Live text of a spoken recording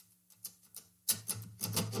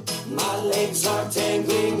My legs are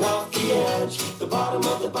tangling off the edge. The bottom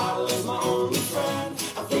of the bottle is my only friend.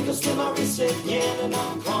 I think I'll slip my wrist again, and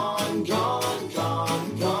I'm gone, gone,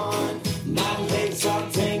 gone, gone. My legs are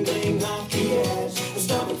tangling off the edge. The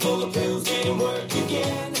stomach full of pills didn't work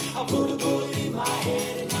again. I put a bullet in my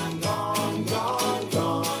head, and I'm gone, gone,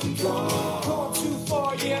 gone, gone. Gone too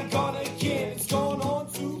far, yeah, I'm gone again. It's gone on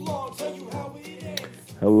too long. Tell you how it ends.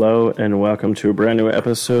 Hello and welcome to a brand new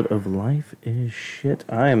episode of Life is Shit.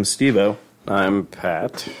 I am Steve-O. I'm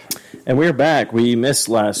Pat. And we're back. We missed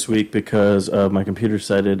last week because my computer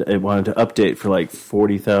decided it wanted to update for like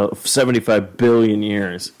 75 billion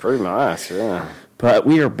years. Pretty much, yeah. But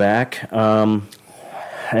we are back, and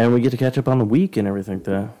we get to catch up on the week and everything.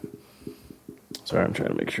 Sorry, I'm trying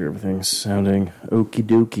to make sure everything's sounding okie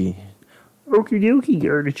dokie. Okie dokie,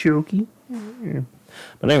 artichoke. Yeah.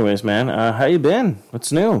 But anyways, man, how you been?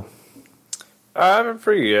 What's new? I've been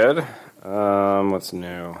pretty good. What's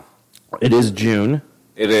new? It is June.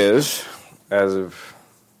 It is, as of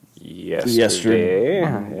yesterday.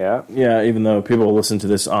 Yeah. Yeah, even though people will listen to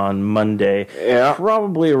this on Monday. Yeah.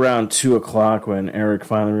 Probably around 2 o'clock when Eric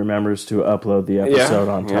finally remembers to upload the episode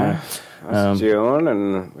on time. Yeah. That's June,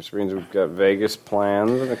 and which means we've got Vegas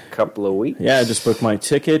plans in a couple of weeks. Yeah, I just booked my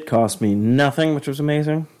ticket. Cost me nothing, which was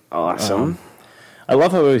amazing. Awesome. I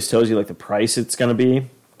love how it always tells you like the price it's going to be.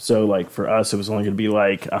 So like for us, it was only going to be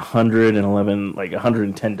like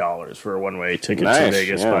 $110 for a one-way ticket to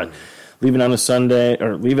Vegas. Yeah. But leaving on a Sunday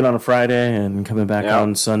or leaving on a Friday and coming back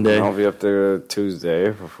on Sunday. I'll be up there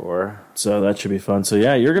Tuesday before. So that should be fun. So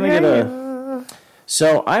yeah, you're going to get a.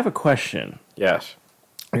 So I have a question. Yes.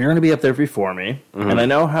 You're going to be up there before me, and I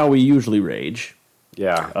know how we usually rage.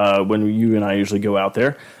 Yeah. When you and I usually go out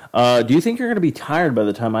there. Do you think you're going to be tired by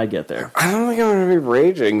the time I get there? I don't think I'm going to be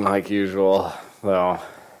raging like usual, though.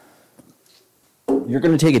 You're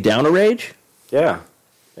going to take it down a rage? Yeah.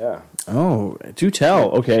 Yeah. Oh, do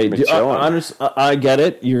tell. Okay. I get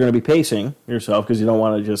it. You're going to be pacing yourself because you don't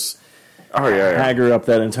want to just hagger up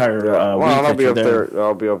that entire week. I'll be up there.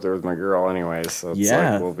 I'll be up there with my girl anyways. So it's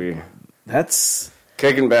like we'll be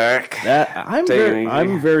kicking back. I'm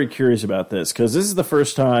very curious about this because this is the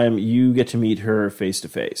first time you get to meet her face to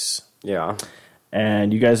face. Yeah.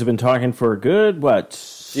 And you guys have been talking for a good,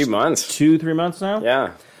 few months. 2-3 months now?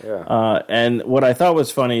 Yeah. Yeah. And what I thought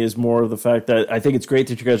was funny is more of the fact that I think it's great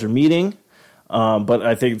that you guys are meeting, but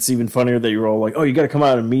I think it's even funnier that you're all like, oh, you got to come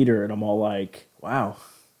out and meet her. And I'm all like, wow.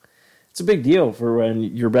 It's a big deal for when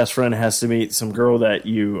your best friend has to meet some girl that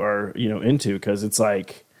you are, into, because it's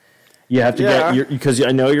like, you have to get, because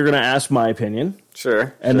I know you're going to ask my opinion.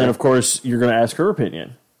 Sure. And then, of course, you're going to ask her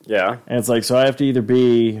opinion. Yeah. And it's like, so I have to either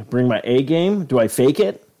bring my A game. Do I fake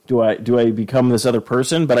it? Do I become this other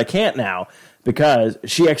person? But I can't now because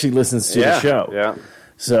she actually listens to the show. Yeah.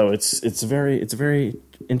 So it's a very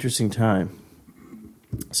interesting time.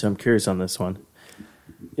 So I'm curious on this one.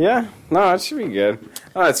 Yeah. No, it should be good.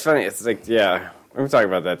 Oh, it's funny. It's like, yeah, we were talking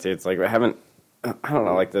about that too. It's like I don't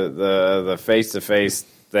know, like the face-to-face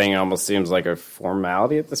thing almost seems like a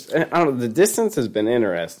formality at this. I don't know. The distance has been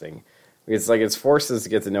interesting. It's like it's forced us to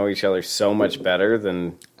get to know each other so much better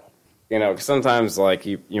than, cause sometimes like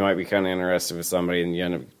you might be kind of interested with somebody and you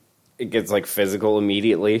end up, it gets like physical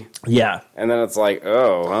immediately. Yeah. And then it's like,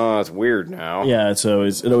 oh, it's weird now. Yeah, it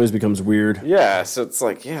always becomes weird. Yeah, so it's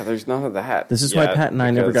like, yeah, there's none of that. This is why Pat and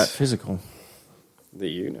I never got physical. That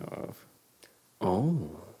you know of. Oh.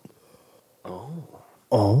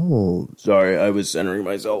 Sorry, I was centering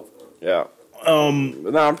myself. Yeah.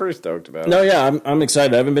 No, I'm pretty stoked about it. No, yeah, I'm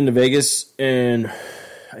excited. I haven't been to Vegas in,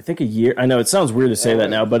 I think, a year. I know it sounds weird to say that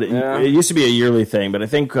now, but it used to be a yearly thing. But I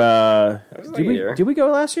think did we go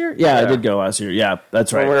last year? Yeah, I did go last year. Yeah,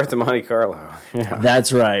 that's right. We were at the Monte Carlo. Yeah.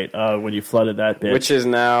 That's right. When you flooded that bitch, which is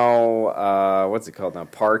now what's it called now?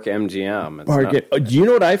 Park MGM. Do you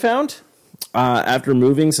know what I found after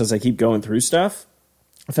moving? Since I keep going through stuff,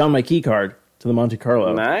 I found my key card to the Monte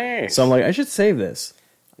Carlo. Nice. So I'm like, I should save this.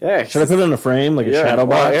 Yeah, should I put it in a frame, like a shadow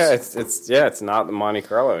box? Yeah, it's not the Monte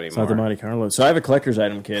Carlo anymore. It's not the Monte Carlo. So I have a collector's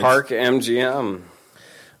item, kids. Park MGM.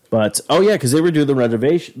 But, because they were doing the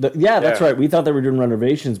renovation. That's right. We thought they were doing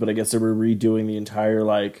renovations, but I guess they were redoing the entire,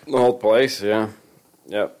 the whole place, yeah.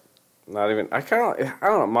 Yep. Not even, I don't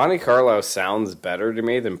know, Monte Carlo sounds better to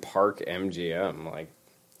me than Park MGM,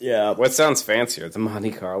 Yeah. What sounds fancier, the Monte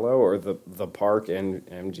Carlo or the Park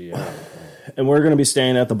MGM? And we're going to be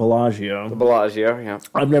staying at the Bellagio. The Bellagio, yeah.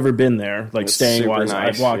 I've never been there, staying wise.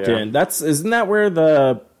 Nice, I've walked in. Isn't that where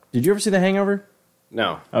did you ever see The Hangover?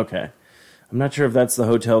 No. Okay. I'm not sure if that's the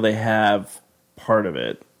hotel they have part of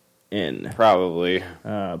it in. Probably.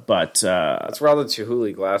 But that's where all the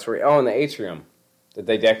Chihuly glassware. Oh, and the atrium. Did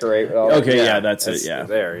they decorate? Okay, yeah, that's it. Yeah,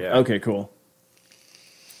 there. Yeah. Okay, cool.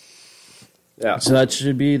 Yeah. So that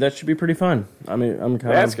should be pretty fun. I mean, I'm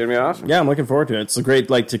kind of. Yeah, it's gonna be awesome. Yeah, I'm looking forward to it. It's a great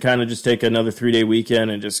to kind of just take another 3-day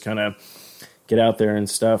weekend and just kind of get out there and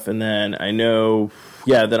stuff. And then I know,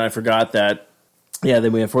 then I forgot that. Yeah,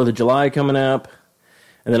 then we have 4th of July coming up,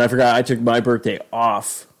 and then I forgot I took my birthday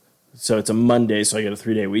off. So it's a Monday, so I get a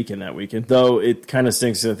 3-day weekend that weekend. Though it kind of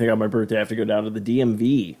stinks because I think on my birthday I have to go down to the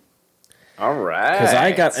DMV. All right. Because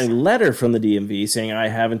I got a letter from the DMV saying I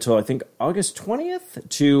have until, I think, August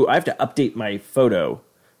 20th I have to update my photo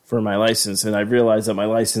for my license. And I realized that my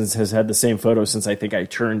license has had the same photo since I think I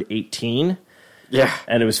turned 18. Yeah.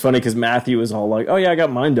 And it was funny because Matthew was all like, oh, yeah, I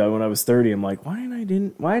got mine done when I was 30. I'm like, why didn't I do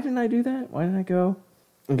that? Why didn't I go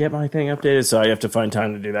and get my thing updated? So I have to find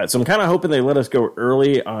time to do that. So I'm kind of hoping they let us go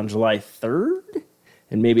early on July 3rd.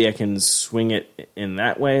 And maybe I can swing it in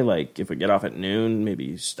that way. Like, if we get off at noon,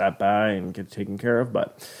 maybe stop by and get it taken care of.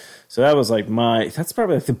 But, so that was like that's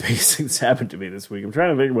probably like the biggest thing that's happened to me this week. I'm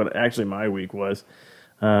trying to think what actually my week was.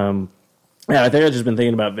 I think I've just been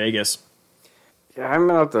thinking about Vegas. Yeah, I haven't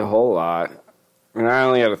been out the whole lot. I mean, I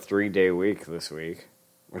only had a 3-day week this week,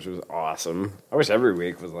 which was awesome. I wish every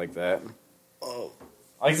week was like that. Oh.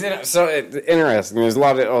 Like, so interesting. There's a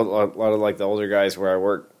lot of like the older guys where I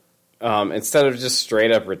work. Instead of just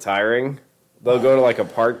straight up retiring, they'll go to like a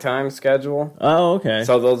part-time schedule. Oh, okay.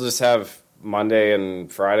 So they'll just have Monday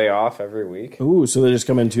and Friday off every week. Ooh, so they just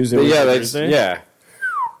come in Tuesday, Wednesday, Thursday?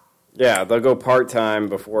 Yeah, they'll go part-time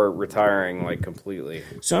before retiring, like, completely.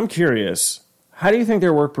 So I'm curious, how do you think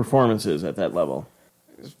their work performance is at that level?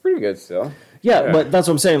 It's pretty good still. Yeah, but that's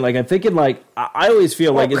what I'm saying. Like, I'm thinking, like, I always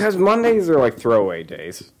feel like because Mondays are like throwaway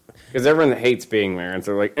days. Because everyone hates being there, and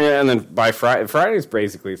so like, and then by Friday's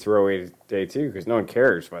basically throwaway day too, because no one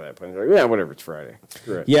cares by that point. They're like, yeah, whatever, it's Friday.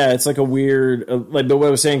 Screw it. Yeah, it's like a weird, but what I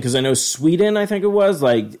was saying, because I know Sweden, I think it was,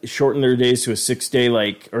 like, shortened their days to a 6-day,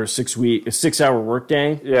 like, or a 6-hour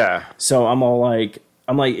workday. Yeah. So I'm like,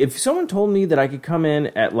 if someone told me that I could come in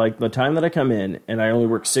at, like, the time that I come in, and I only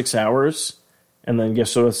work 6 hours, and then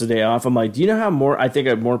guess what, it's the day off, I'm like, do you know how more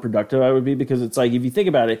productive I would be? Because it's like, if you think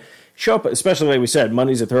about it, show up, especially like we said,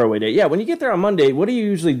 Monday's a throwaway day. Yeah, when you get there on Monday, what do you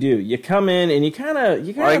usually do? You come in and you kind of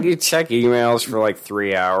like you check emails for like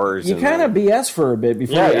 3 hours. You kind of BS for a bit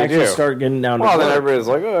before you actually start getting down to work. Well, then everybody's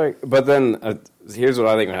like, all right. But then here's what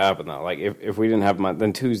I think would happen though. Like if we didn't have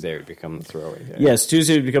then Tuesday would become the throwaway day. Yes,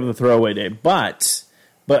 Tuesday would become the throwaway day. But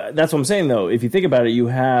that's what I'm saying, though. If you think about it, you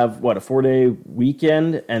have, a 4-day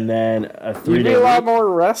weekend and then a 3-day You'd be a lot more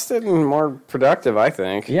rested and more productive, I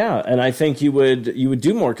think. Yeah, and I think you would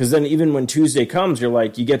do more, because then even when Tuesday comes, you're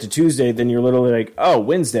like, you get to Tuesday, then you're literally like, oh,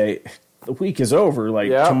 Wednesday, the week is over,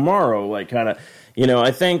 tomorrow, like, kind of,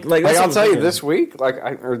 I think, like I'll tell you, this week,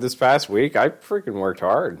 or this past week, I freaking worked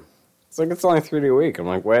hard. It's like, it's only a 3-day week. I'm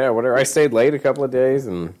like, whatever. I stayed late a couple of days,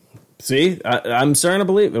 and... See, I'm starting to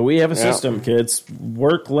believe it. We have a system, kids.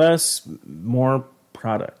 Work less, more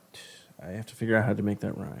product. I have to figure out how to make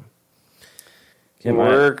that rhyme.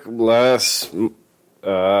 Work less.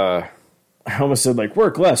 I almost said like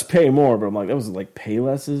work less, pay more, but I'm like, that was like pay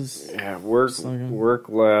lesses. Yeah, work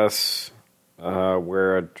less,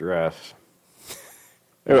 wear a dress.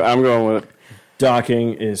 I'm going with it.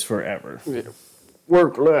 Docking is forever. Yeah.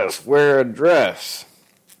 Work less, wear a dress.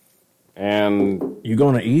 And you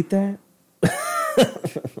going to eat that?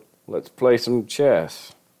 Let's play some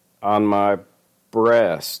chess on my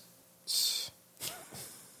breasts. I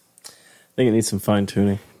think it needs some fine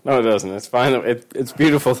tuning. No, it doesn't. It's fine. It's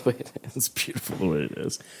beautiful the way it is. It's beautiful the way it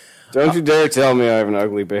is. Don't you dare tell me I have an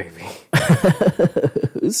ugly baby.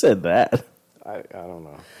 Who said that? I don't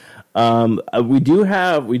know. We do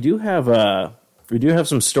have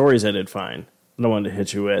some stories I did find. I wanted to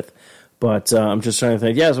hit you with. But I'm just trying to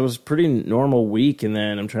think. Yeah, so it was a pretty normal week, and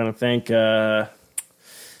then I'm trying to think if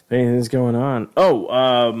anything's going on.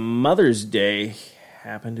 Oh, Mother's Day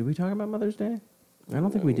happened. Did we talk about Mother's Day? I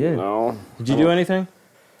don't think we did. No. Did you do anything?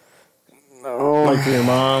 No. Like for your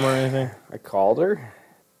mom or anything? I called her.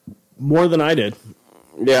 More than I did.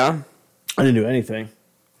 Yeah. I didn't do anything.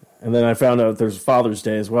 And then I found out there's Father's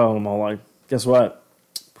Day as well, and I'm all like, guess what?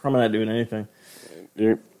 Probably not doing anything.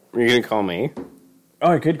 You're going to call me?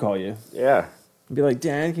 Oh, I could call you. Yeah. I'd be like,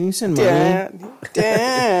 Dad, can you send money?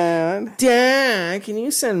 Dad, can you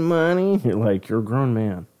send money? You're like, you're a grown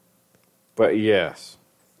man. But yes.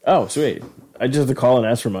 Oh, sweet. I just have to call and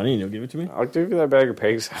ask for money and you'll give it to me? I'll give you that bag of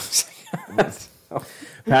pigs.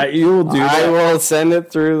 Pat, you will do I that. will send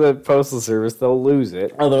it through the postal service. They'll lose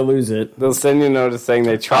it. Oh, they'll lose it. They'll send you a notice saying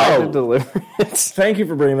they tried to deliver it. Thank you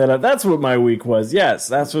for bringing that up. That's what my week was. Yes,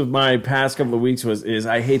 that's what my past couple of weeks was. Is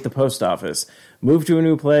I hate the post office. Moved to a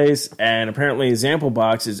new place, and apparently a sample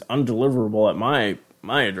box is undeliverable at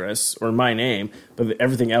my address or my name, but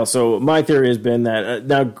everything else. So my theory has been that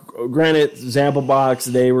now, granted, sample box,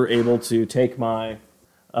 they were able to take my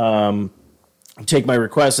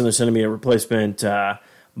request and they're sending me a replacement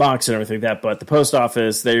box and everything like that. But the post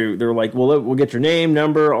office, they're like, well, we'll get your name,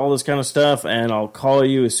 number, all this kind of stuff, and I'll call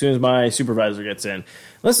you as soon as my supervisor gets in.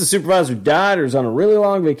 Unless the supervisor died or is on a really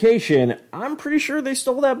long vacation, I'm pretty sure they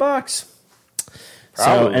stole that box.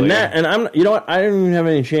 Probably. So, and I'm, you know what? I don't even have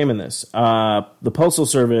any shame in this. The Postal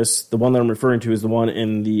Service, the one that I'm referring to, is the one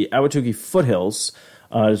in the Ahwatukee foothills.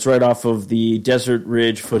 It's right off of the Desert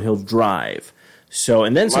Ridge Foothill Drive. So,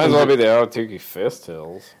 and then Might as well be the Ahwatukee Fist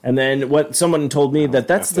Hills. And then what someone told me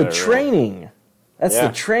that's the training. That's the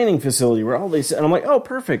training facility where all these, and I'm like, oh,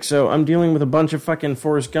 perfect. So I'm dealing with a bunch of fucking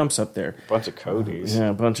Forrest Gumps up there. Bunch of Codys. Yeah,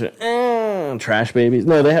 a bunch of trash babies.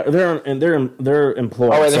 No, they're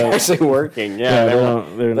employed. Oh, they're actually working. Yeah,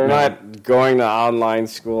 they're not going to online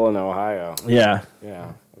school in Ohio. Yeah,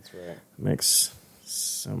 That's right. Makes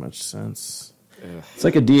so much sense. Ugh. It's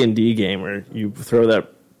like a D&D game where you throw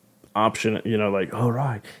that option, like, all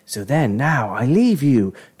right, so then now I leave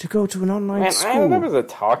you to go to an online school. I remember the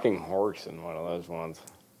talking horse in one of those ones.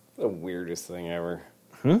 The weirdest thing ever.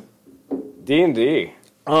 D&D.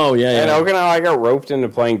 Oh, yeah. And Okinawa, I got roped into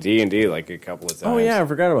playing D&D like a couple of times. Oh, yeah, I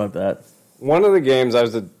forgot about that. One of the games, I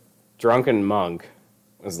was a drunken monk.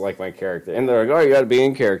 Was like my character. And they're like, oh, you got to be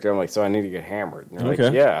in character. I'm like, so I need to get hammered. And they're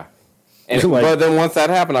like, yeah. And, but then once that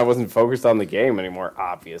happened, I wasn't focused on the game anymore,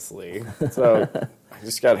 obviously. So I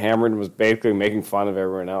just got hammered and was basically making fun of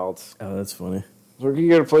everyone else. Oh, that's funny. So you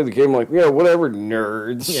got to play the game. I'm like, yeah, whatever,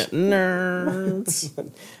 nerds. Yeah, nerds.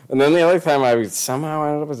 And then the other time I somehow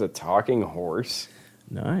ended up as a talking horse.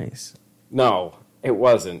 Nice. No, it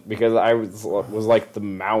wasn't, because I was like the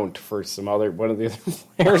mount for one of the other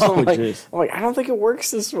players. I'm like, I don't think it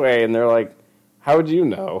works this way. And they're like, how would you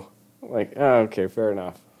know? I'm like, oh, okay, fair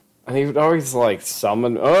enough. And he would always like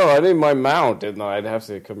summon, oh, I need my mount, and then I'd have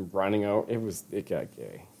to come running out. It got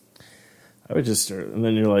gay. I would just start, and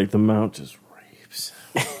then you're like, the mount just rapes.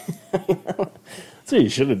 That's what you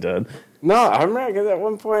should have done. No, I remember because at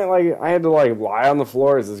one point, like, I had to like lie on the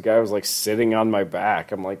floor as this guy was like sitting on my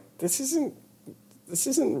back. I'm like, this isn't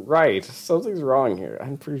right. Something's wrong here.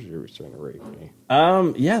 I'm pretty sure he was trying to rape me.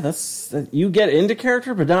 Yeah, you get into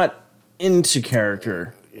character, but not into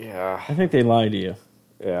character. Yeah, I think they lied to you.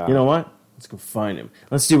 Yeah. You know what? Let's go find him.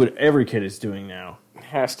 Let's do what every kid is doing now.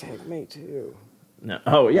 Hashtag me too. No.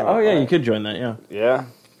 Oh yeah. You could join that. Yeah. Yeah.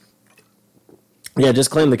 Yeah.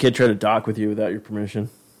 Just claim the kid tried to dock with you without your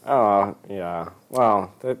permission. Oh yeah.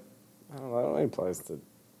 Well, that I don't know. That only applies to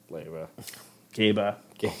Leba. Gay Bob.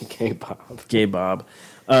 Gay Bob.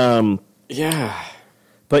 Yeah.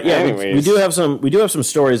 But yeah, we do have some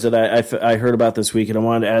stories that I heard about this week, and I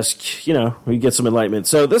wanted to ask, we get some enlightenment.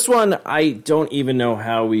 So this one, I don't even know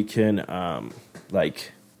how we can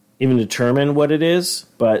even determine what it is,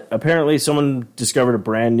 but apparently someone discovered a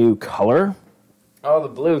brand new color. Oh, the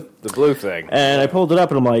blue thing. And I pulled it up,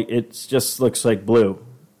 and I'm like, it just looks like blue.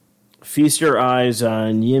 Feast your eyes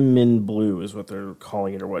on Yinmin blue is what they're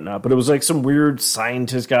calling it or whatnot. But it was like some weird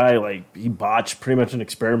scientist guy, like he botched pretty much an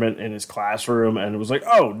experiment in his classroom, and it was like,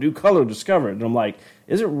 oh, new color discovered. And I'm like,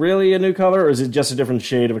 is it really a new color, or is it just a different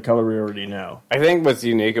shade of a color we already know? I think what's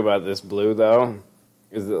unique about this blue, though,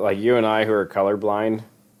 is that like you and I who are colorblind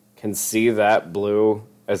can see that blue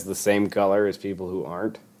as the same color as people who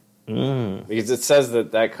aren't. Because it says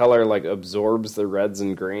that color like absorbs the reds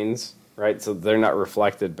and greens. Right, so they're not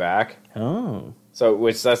reflected back. Oh.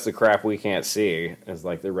 So, that's the crap we can't see, is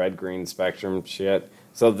like the red-green spectrum shit.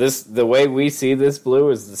 So the way we see this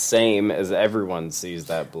blue is the same as everyone sees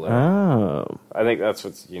that blue. Oh. I think that's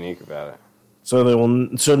what's unique about it. So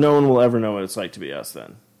no one will ever know what it's like to be us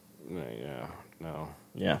then. Yeah, no.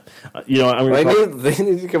 Yeah. They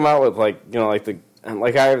need to come out with like I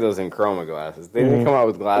have those in chroma glasses. They need to come out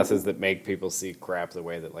with glasses that make people see crap the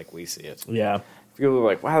way that like we see it. Yeah. People are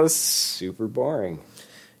like, wow, this is super boring.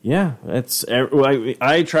 Yeah,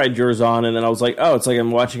 I tried yours on, and then I was like, oh, it's like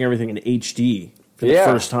I'm watching everything in HD for the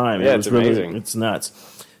first time. Yeah, it's amazing. It's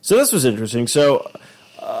nuts. So this was interesting. So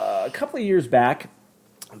a couple of years back,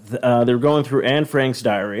 they were going through Anne Frank's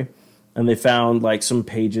diary, and they found like some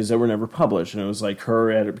pages that were never published, and it was like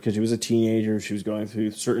her at it because she was a teenager. She was going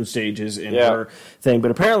through certain stages in her thing,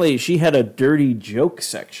 but apparently she had a dirty joke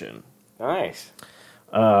section. Nice.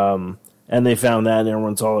 And they found that, and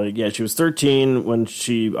everyone's all like, yeah, she was 13 when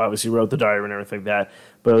she obviously wrote the diary and everything like that.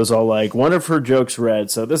 But it was all like, one of her jokes read,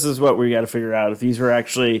 so this is what we got to figure out. If these are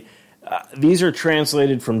actually, these are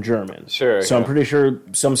translated from German. Sure. So I'm pretty sure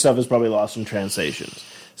some stuff is probably lost in translations.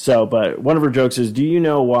 So, but one of her jokes is, do you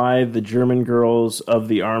know why the German girls of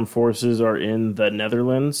the armed forces are in the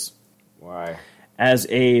Netherlands? Why? As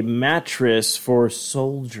a mattress for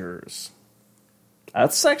soldiers.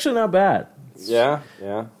 That's actually not bad. Yeah.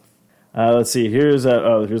 Let's see. Here's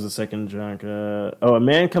a second junk. A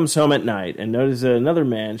man comes home at night and notices that another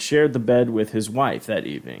man shared the bed with his wife that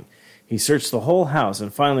evening. He searched the whole house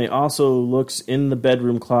and finally also looks in the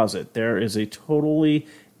bedroom closet. There is a totally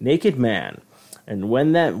naked man. And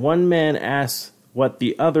when that one man asks what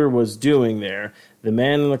the other was doing there, the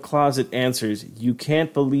man in the closet answers, "You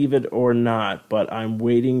can't believe it or not, but I'm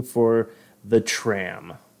waiting for the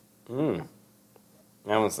tram."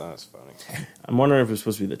 That one's not as funny. I'm wondering if it's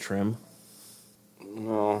supposed to be the trim.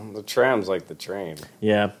 No, the tram's like the train.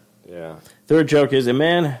 Yeah. Yeah. Third joke is, a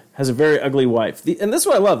man has a very ugly wife. And this is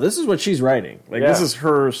what I love. This is what she's writing. This is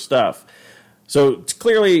her stuff. So it's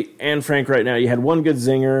clearly, Anne Frank, right now, you had one good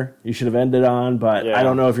zinger you should have ended on, but I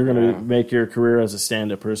don't know if you're going to make your career as a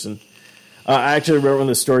stand-up person. I actually remember when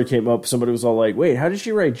this story came up, somebody was all like, wait, how did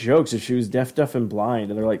she write jokes if she was deaf, dumb, and blind?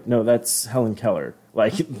 And they're like, no, that's Helen Keller.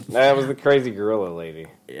 That was the crazy gorilla lady.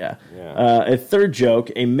 Yeah. A third joke,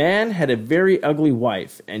 a man had a very ugly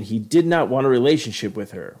wife, and he did not want a relationship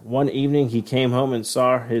with her. One evening, he came home and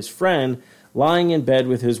saw his friend lying in bed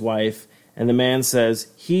with his wife, and the man says,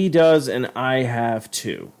 he does, and I have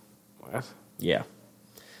too. What? Yeah.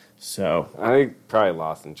 So. I think probably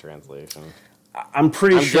lost in translation. I'm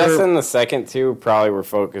pretty sure. I'm guessing the second two probably were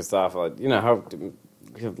focused off, how you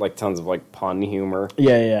have like tons of like pun humor.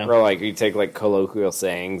 Yeah. Or like you take like colloquial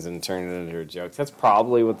sayings and turn it into a joke. That's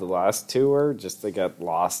probably what the last two were. Just they got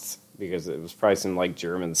lost because it was probably some like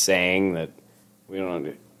German saying that we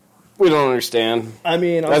don't understand. I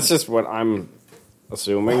mean, that's just what I'm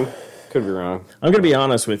assuming. Could be wrong. I'm going to be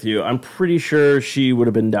honest with you. I'm pretty sure she would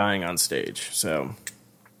have been dying on stage. So,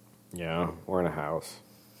 yeah, or in a house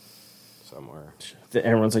somewhere.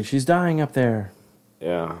 Everyone's like, she's dying up there.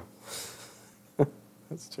 Yeah.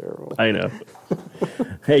 That's terrible. I know.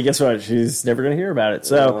 Hey, guess what? She's never going to hear about it.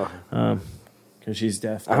 So, because she's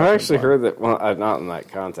deaf. I've actually heard that, well, not in that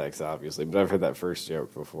context, obviously, but I've heard that first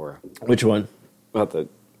joke before. Which one? About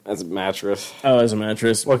as a mattress. Oh, as a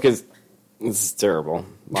mattress. Well, because this is terrible,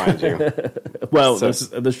 mind you. Well,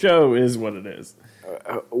 the show is what it is.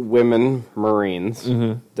 Women, Marines,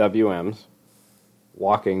 WMs,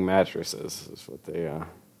 walking mattresses is what they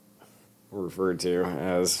referred to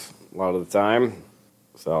as a lot of the time.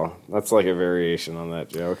 So that's like a variation on that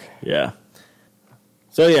joke. Yeah.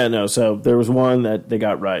 So there was one that they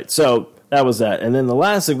got right. So that was that. And then the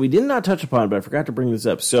last thing we did not touch upon, but I forgot to bring this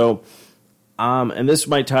up. So, and this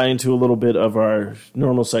might tie into a little bit of our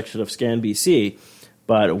normal section of Scan BC,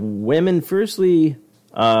 but women, firstly,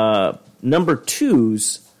 number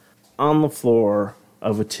twos on the floor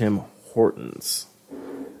of a Tim Hortons.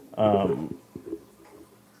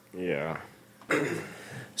 Yeah.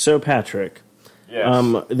 So, Patrick,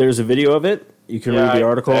 yes. There's a video of it. You can read the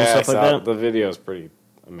article and stuff like that. The video is pretty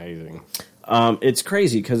amazing. It's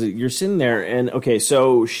crazy because you're sitting there and, okay,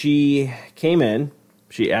 so she came in.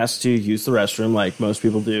 She asked to use the restroom like most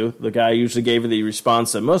people do. The guy usually gave her the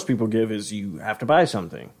response that most people give is, you have to buy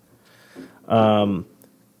something.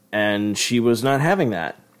 And she was not having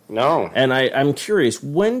that. No. And I'm curious,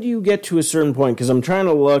 when do you get to a certain point? Because I'm trying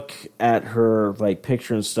to look at her like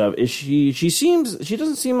picture and stuff. Is she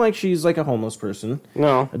doesn't seem like she's like a homeless person.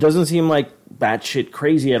 No. It doesn't seem like batshit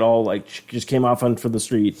crazy at all. Like she just came off onto the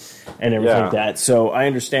street and everything like that. So I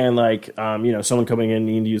understand like someone coming in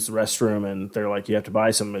needing to use the restroom and they're like, you have to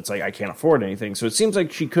buy something. It's like, I can't afford anything. So it seems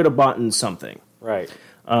like she could have bought something. Right.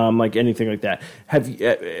 Like anything like that. Have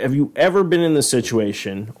you ever been in this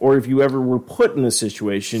situation, or if you ever were put in this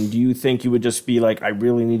situation, do you think you would just be like, I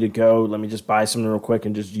really need to go, let me just buy something real quick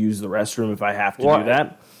and just use the restroom if I have to do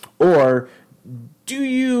that? Or do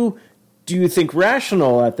you think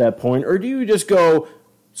rational at that point, or do you just go,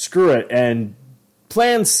 screw it, and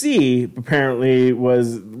plan C apparently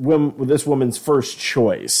was this woman's first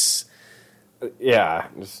choice? Yeah,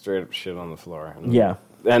 just straight up shit on the floor. Yeah.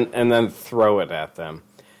 And then throw it at them.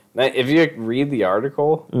 Now, if you read the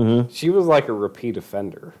article, she was like a repeat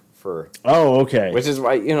offender for. Oh, okay. Which is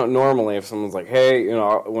why normally if someone's like, "Hey,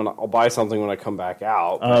 I'll buy something when I come back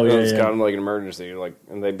out," it's kind of like an emergency.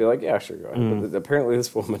 And they'd be like, "Yeah, sure, go ahead." But apparently,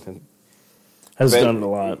 this woman has done it a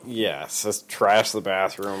lot. Yes, let's trash the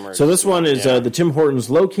bathroom. So this one is the Tim Hortons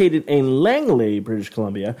located in Langley, British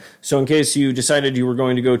Columbia. So in case you decided you were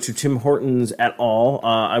going to go to Tim Hortons at all,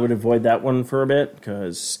 I would avoid that one for a bit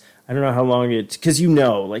because I don't know how long because you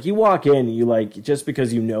walk in, you just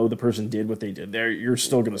because you know the person did what they did there, you're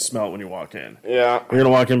still going to smell it when you walk in. Yeah. You're going to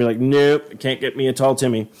walk in and be like, nope, can't get me a tall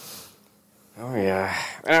Timmy. Oh, yeah.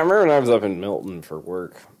 And I remember when I was up in Milton for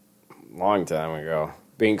work a long time ago,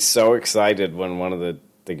 being so excited when one of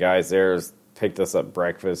the guys there picked us up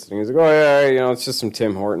breakfast. And he was like, oh, yeah, it's just some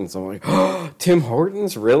Tim Hortons. I'm like, oh, Tim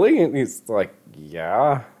Hortons? Really? And he's like,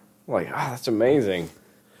 yeah. I'm like, oh, that's amazing.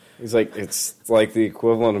 He's like, it's like the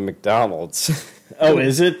equivalent of McDonald's. Oh,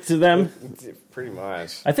 is it to them? Pretty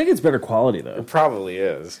much. I think it's better quality, though. It probably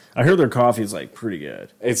is. I heard their coffee's, pretty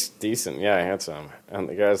good. It's decent. Yeah, I had some. And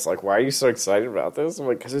the guy's like, why are you so excited about this? I'm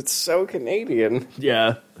like, because it's so Canadian.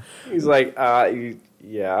 Yeah. He's like,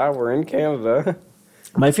 yeah, we're in Canada.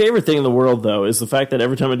 My favorite thing in the world, though, is the fact that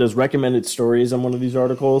every time it does recommended stories on one of these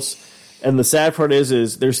articles, and the sad part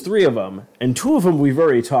is there's 3 of them, and 2 of them we've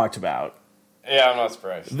already talked about. Yeah, I'm not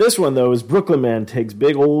surprised. This one, though, is Brooklyn man takes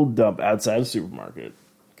big old dump outside a supermarket.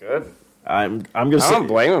 Good. I'm gonna say I don't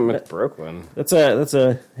blame him. It's Brooklyn. That's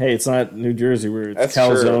a hey, it's not New Jersey where it's That's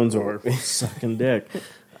calzones true. or sucking dick.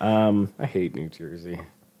 I hate New Jersey.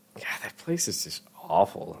 God, that place is just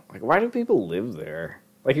awful. Like, why do people live there?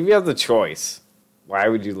 Like, if you have the choice, why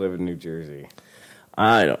would you live in New Jersey?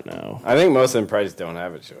 I don't know. I think most of them probably just don't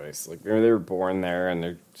have a choice. Like, maybe they were born there and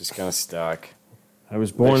they're just kind of stuck. I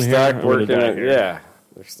was born They're here. stuck I'm gonna working die at, here. yeah.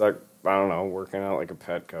 They're stuck, I don't know, working out like a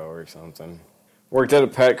Petco or something. Worked at a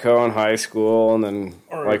Petco in high school and then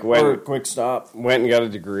Or went a quick stop. and got a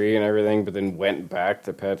degree and everything, but then went back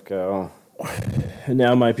to Petco. And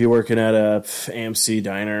now might be working at a AMC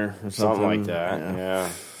diner or something. Something like that, yeah.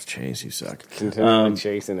 Chase, you suck. Continually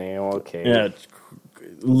chasing Ahwatukee. Yeah,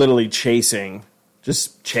 literally chasing.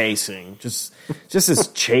 Just chasing. Just this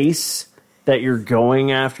chase that you're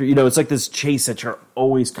going after. It's like this chase that you're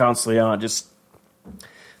always constantly on. Just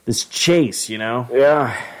this chase,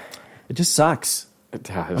 Yeah. It just sucks. It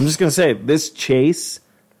does. I'm just going to say, this chase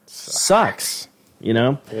sucks.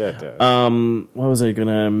 Yeah, it does. What was I going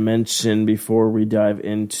to mention before we dive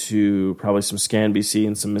into probably some Scan BC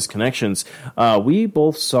and some misconnections? We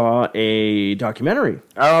both saw a documentary.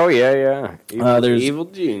 Oh, yeah. There's Evil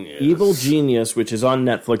Genius. Evil Genius, which is on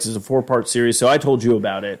Netflix. It's a 4-part series, so I told you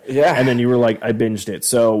about it. Yeah. And then you were like, I binged it.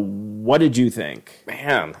 So what did you think?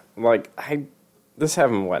 Man, this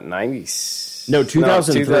happened, what, 90s? No,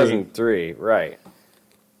 2003. 2003, right.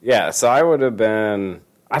 Yeah, so I would have been...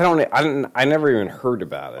 I never even heard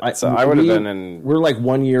about it. So I would have been in We're like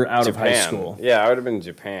 1 year out Japan. of high school. Yeah, I would have been in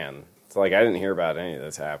Japan. So I didn't hear about any of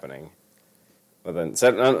this happening. But then,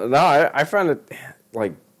 I found it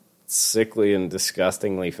sickly and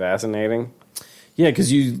disgustingly fascinating. Yeah, because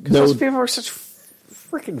those people are such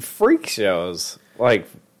freaking freak shows. What's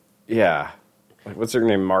her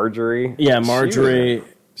name, Marjorie? Yeah, Marjorie.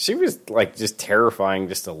 She was just terrifying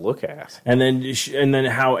just to look at. And then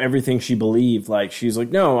how everything she believed, she's like,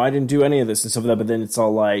 no, I didn't do any of this and stuff like that. But then it's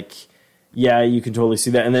all yeah, you can totally see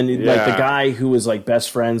that. And then the guy who was best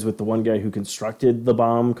friends with the one guy who constructed the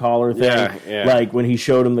bomb collar thing, yeah. When he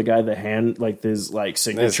showed him the guy the hand, his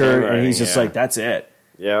signature, and he's just that's it.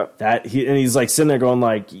 Yeah. He's sitting there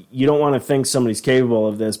going you don't want to think somebody's capable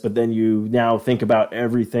of this, but then you now think about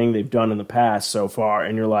everything they've done in the past so far,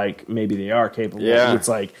 and you're like, maybe they are capable. Yeah. It's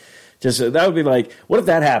that would be what if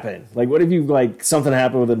that happened? What if you something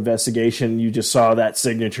happened with an investigation, you just saw that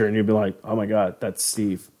signature, and you'd be like, oh my god, that's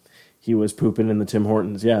Steve. He was pooping in the Tim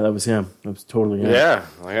Hortons. Yeah, that was him. That was totally him. Yeah,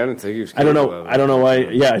 I didn't think he was I don't capable know. of it. I don't know why.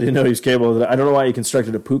 Yeah, I didn't know he was capable of that. I don't know why he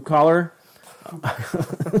constructed a poop collar. Well,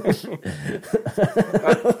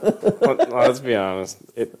 let's be honest.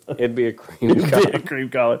 It'd be a cream collar. It'd be a cream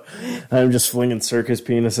collar. I'm just flinging circus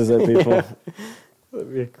penises at people.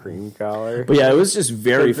 It'd be a cream collar. But yeah, it was just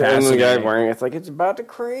very And fascinating. the guy wearing it's it's about to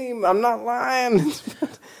cream. I'm not lying.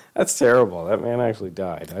 That's terrible. That man actually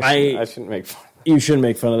died. I shouldn't make fun. You shouldn't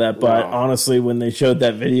make fun of that, but No. honestly, when they showed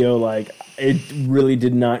that video, it really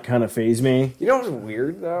did not kind of faze me. You know what's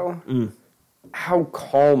weird though? How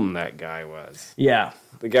calm that guy was. Yeah.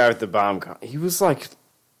 The guy with the bomb. He was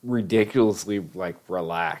ridiculously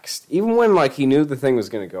relaxed. Even when he knew the thing was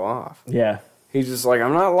going to go off. Yeah. He's just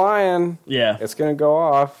I'm not lying. Yeah. It's going to go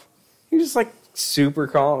off. He was just super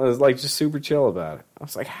calm. It was just super chill about it. I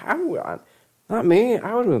was like, how? Not me.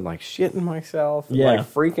 I would have been shitting myself. Yeah.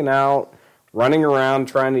 Freaking out. Running around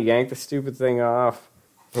trying to yank the stupid thing off.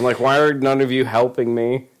 I'm why are none of you helping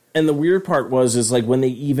me? And the weird part is like when they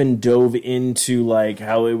even dove into like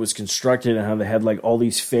how it was constructed and how they had like all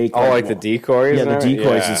these fake, like the decoys, the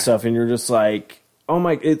decoys and stuff, and you're just like, oh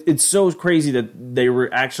my! It's so crazy that they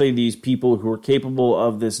were actually these people who were capable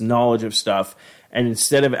of this knowledge of stuff, and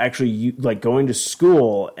instead of actually like going to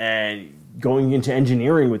school and going into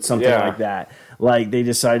engineering with something like that, like they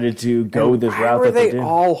decided to go this route. Were they they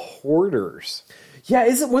all hoarders? Yeah,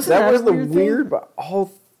 wasn't that was a the weird thing? but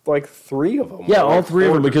all like 3 of them. Yeah, all 3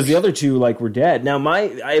 of them, because the other 2 like were dead. Now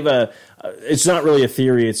I have a. It's not really a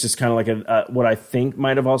theory. It's just kind of like what I think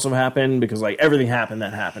might have also happened, because like everything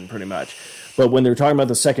that happened pretty much. But when they're talking about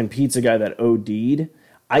the second pizza guy that OD'd,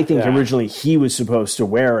 I think originally he was supposed to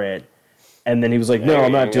wear it, and then he was like, "No,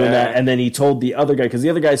 I'm not doing that." And then he told the other guy, because the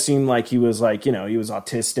other guy seemed like he was like, he was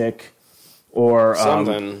autistic or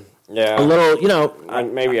something. A little,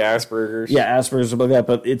 maybe Asperger's. Yeah, Asperger's, something like that.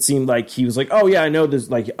 But it seemed like he was like, "Oh yeah, I know this.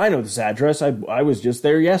 Like, I know this address. I was just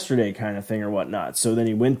there yesterday," kind of thing or whatnot. So then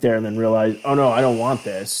he went there and then realized, "Oh no, I don't want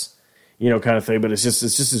this," kind of thing. But it's just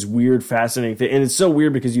this weird, fascinating thing, and it's so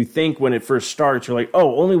weird because you think when it first starts, you're like,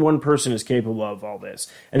 "Oh, only one person is capable of all this,"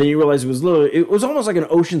 and then you realize it was almost like an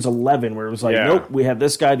Ocean's 11 where it was like, "Nope, we have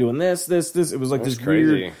this guy doing this." It was like this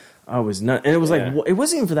crazy. Weird. I was not, and it was like it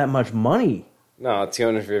wasn't even for that much money. No,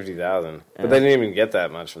 $250,000. But they didn't even get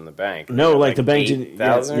that much from the bank. No, like the bank didn't.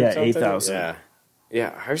 8,000. Yeah, 8,000.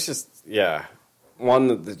 Yeah. I was just one,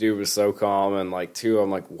 that the dude was so calm, and like 2, I'm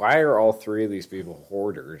like, why are all 3 of these people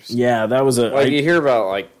hoarders? Yeah, that was you hear about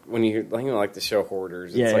like when you hear like the show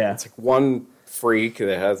Hoarders. It's like one freak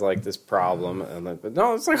that has like this problem, and but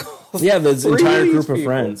no, it's like this entire group of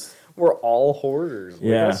friends. We're all hoarders.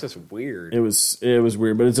 That's just weird. It was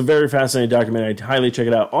weird, but it's a very fascinating documentary. I'd highly check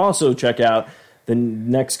it out. Also, check out the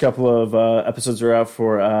next couple of episodes are out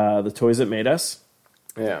for The Toys That Made Us.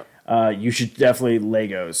 Yeah. You should definitely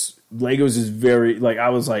Legos. Legos is very, like, I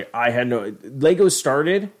was like, Legos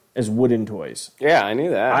started as wooden toys. Yeah, I knew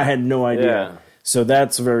that. I had no idea. Yeah. So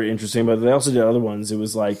that's very interesting. But they also did other ones. It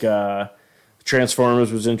was like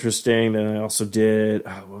Transformers was interesting. Then I also did,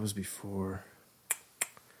 what was before?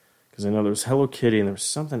 Because I know there was Hello Kitty and there was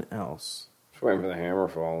something else. Just waiting for the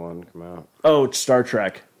Hammerfall one to come out. Oh, Star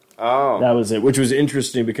Trek. Oh. That was it, which was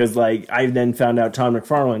interesting because, like, I then found out Tom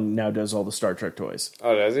McFarlane now does all the Star Trek toys.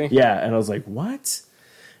 Oh, does he? Yeah, and I was like, what?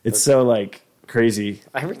 It's so, like, crazy.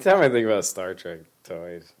 Every time I think about Star Trek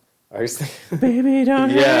toys, I always think... Baby,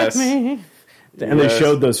 don't hurt me. And they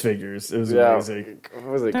showed those figures. It was amazing. What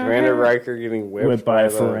was it? Commander Riker getting whipped by a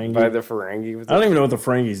Ferengi. By the Ferengi. I don't even know what the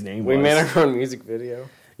Ferengi's name was. We made our own music video.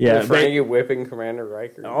 Yeah, Ferengi whipping Commander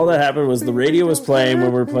Riker. All that happened was the radio was playing when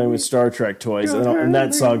we were playing with Star Trek toys, and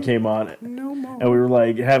that song came on, and we were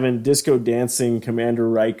like having disco dancing Commander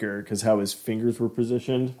Riker because how his fingers were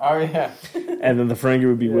positioned. Oh yeah, and then the Ferengi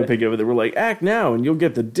would be whipping it, but they were like, "Act now, and you'll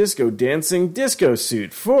get the disco dancing disco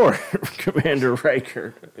suit for Commander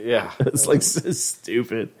Riker." Yeah, it's like so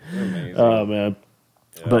stupid. Amazing. Oh man.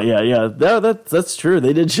 Yeah. But that's true.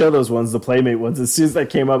 They did show those ones, the Playmate ones. As soon as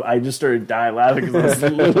that came up, I just started dying laughing because I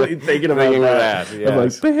was literally thinking about that. Yes. I'm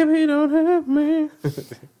like, baby, don't have me.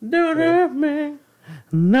 Don't have me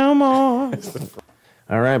no more.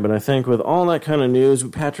 All right, but I think with all that kind of news,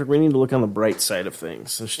 Patrick, we need to look on the bright side of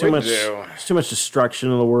things. There's too much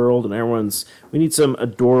destruction in the world, and we need some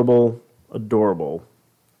adorable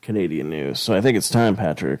Canadian news. So I think it's time,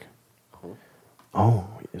 Patrick. Oh,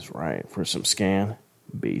 is right, for some Scan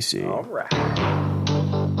BC. All right.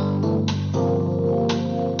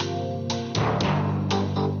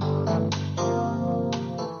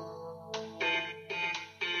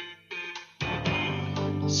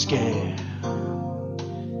 Scan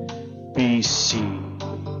BC.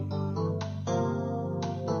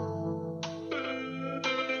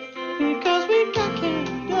 Because we got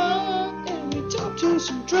Canada and we talk to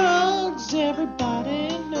some drugs. Everybody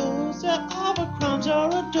knows that all the crimes are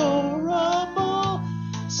adorable.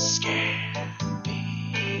 Scan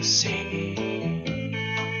BC.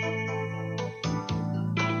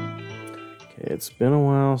 Okay, it's been a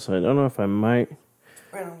while, so I don't know if I might.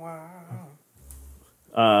 Been a while.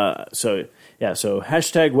 So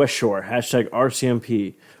hashtag West Shore, hashtag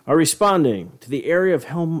RCMP are responding to the area of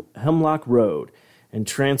Hemlock Road and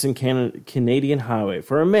Trans-Canadian Highway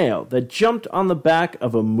for a male that jumped on the back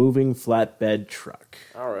of a moving flatbed truck.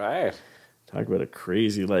 All right. Talk about a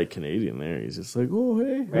crazy, like, Canadian there. He's just like, oh,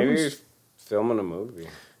 hey. Maybe he was filming a movie.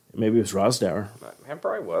 Maybe it was Rosdower. That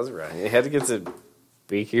probably was right. He had to get to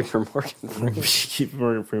Beekeeper Morgan Freeman. Beekeeper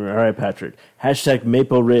Morgan Freeman. All right, Patrick. Hashtag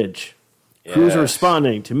Maple Ridge. Yes. Crews are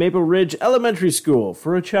responding to Maple Ridge Elementary School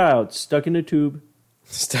for a child stuck in a tube.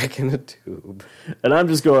 Stuck in a tube. And I'm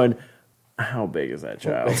just going, how big is that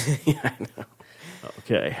child? Yeah, I know.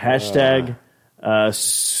 Okay, hashtag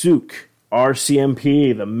Sook,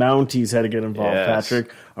 RCMP, the Mounties had to get involved, Yes.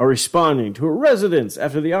 Patrick, are responding to a residence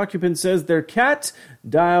after the occupant says their cat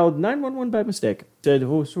dialed 911 by mistake. Said,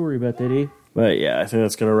 oh, sorry about that, eh? But yeah, I think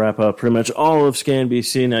that's going to wrap up pretty much all of Scan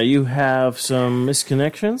BC. Now, you have some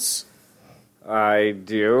misconnections? I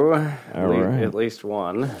do. Right. At least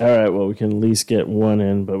one. All right, well, we can at least get one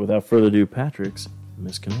in, but without further ado, Patrick's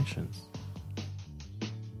misconnections.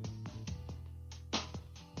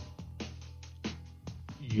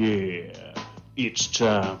 Yeah, it's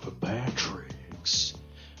time for Patrick's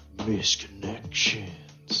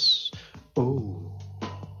Misconnections. Oh,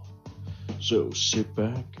 so sit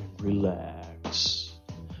back and relax,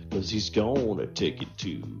 cause he's gonna take it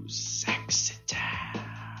to sexy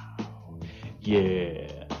town.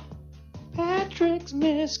 Yeah, Patrick's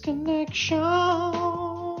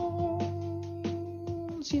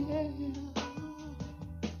Misconnections. Yeah.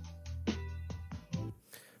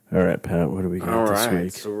 All right, Pat, what do we got All this right,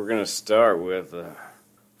 week? so we're going to start with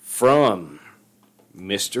from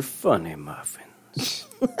Mr. Funny Muffins.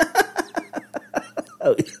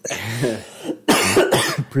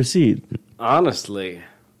 Proceed. Honestly,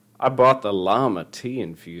 I bought the llama tea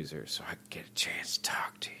infuser so I could get a chance to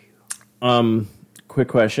talk to you. Quick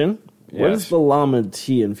question. What Yes. is the llama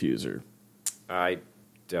tea infuser? I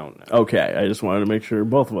don't know. Okay, I just wanted to make sure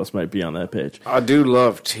both of us might be on that page. I do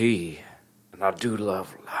love tea, and I do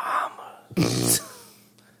love llamas.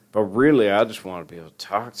 But really, I just want to be able to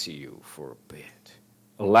talk to you for a bit.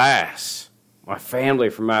 Alas, my family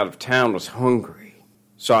from out of town was hungry,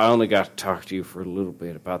 so I only got to talk to you for a little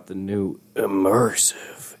bit about the new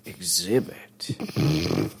immersive exhibit.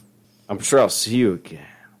 I'm sure I'll see you again.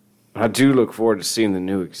 I do look forward to seeing the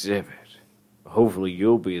new exhibit. Hopefully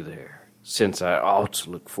you'll be there, since I also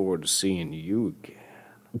look forward to seeing you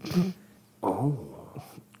again.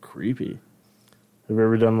 Creepy. Have you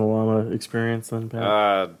ever done the llama experience then,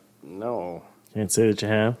 Pat? No. Can't say that you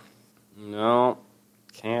have. No.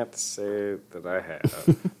 Can't say that I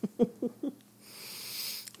have.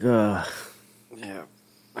 Yeah.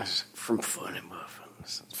 That's from Funny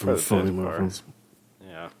Muffins. That's From probably the Funny best part. Muffins.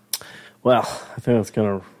 Yeah. Well, I think that's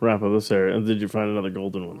going to wrap up this area. Did you find another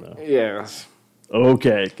golden one, though? Yes.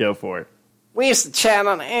 Okay, go for it. We used to chat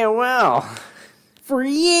on AOL. For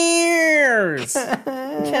years!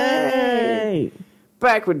 Okay.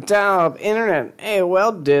 Back when dial-up internet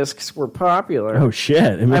AOL discs were popular. Oh,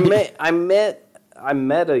 shit. I met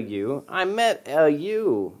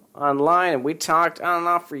you online, and we talked on and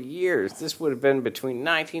off for years. This would have been between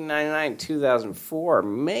 1999 and 2004.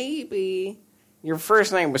 Maybe your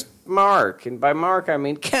first name was Mark, and by Mark I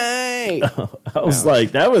mean Kay. I was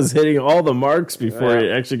like, that was hitting all the marks before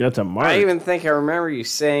it actually got to Mark. I even think I remember you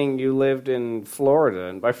saying you lived in Florida,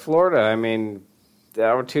 and by Florida I mean the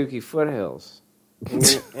Ahwatukee foothills.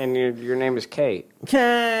 And your name is Kate.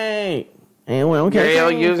 Okay. AOL, okay.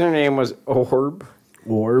 Your username was Orb.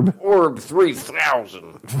 Orb 3000.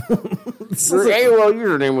 Your AOL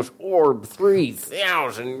username was Orb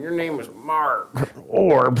 3000. Your name was Mark.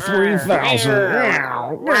 Orb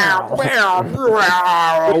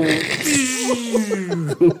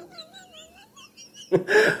 3000.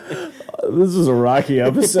 This is a rocky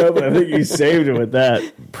episode, but I think you saved it with that.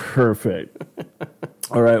 Perfect.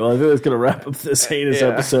 All right, well, I think that's going to wrap up this heinous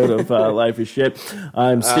episode of Life is Shit.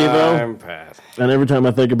 I'm Steve-O, I'm Pat. and every time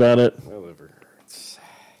I think about it, My liver hurts.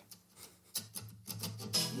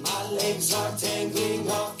 My legs are tangling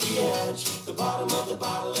off the edge. The bottom of the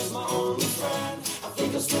bottle is my only friend. I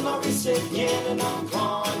think I'll still my wrist again, and I'm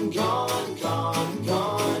gone, gone, gone,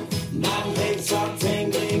 gone. My legs are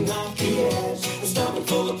tangling off the edge. The stomach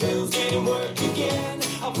full of pills didn't work again.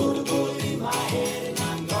 I put a bullet in my head, and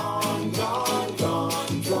I'm gone, gone,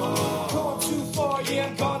 gone, gone. Gone too far, yeah,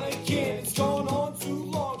 I'm gone again. It's gone on too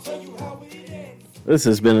long. Tell you how it ends. this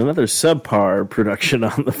has been another subpar production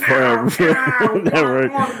on the Forever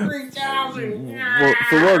Network. Well,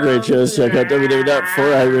 for more great shows, check out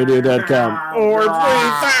www.4iRadio.com or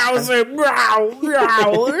 3000.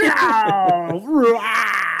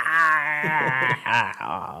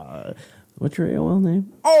 What's your AOL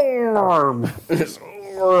name? Orb. It's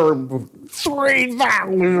Orb 3000.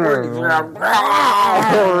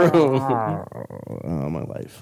 Oh, my life.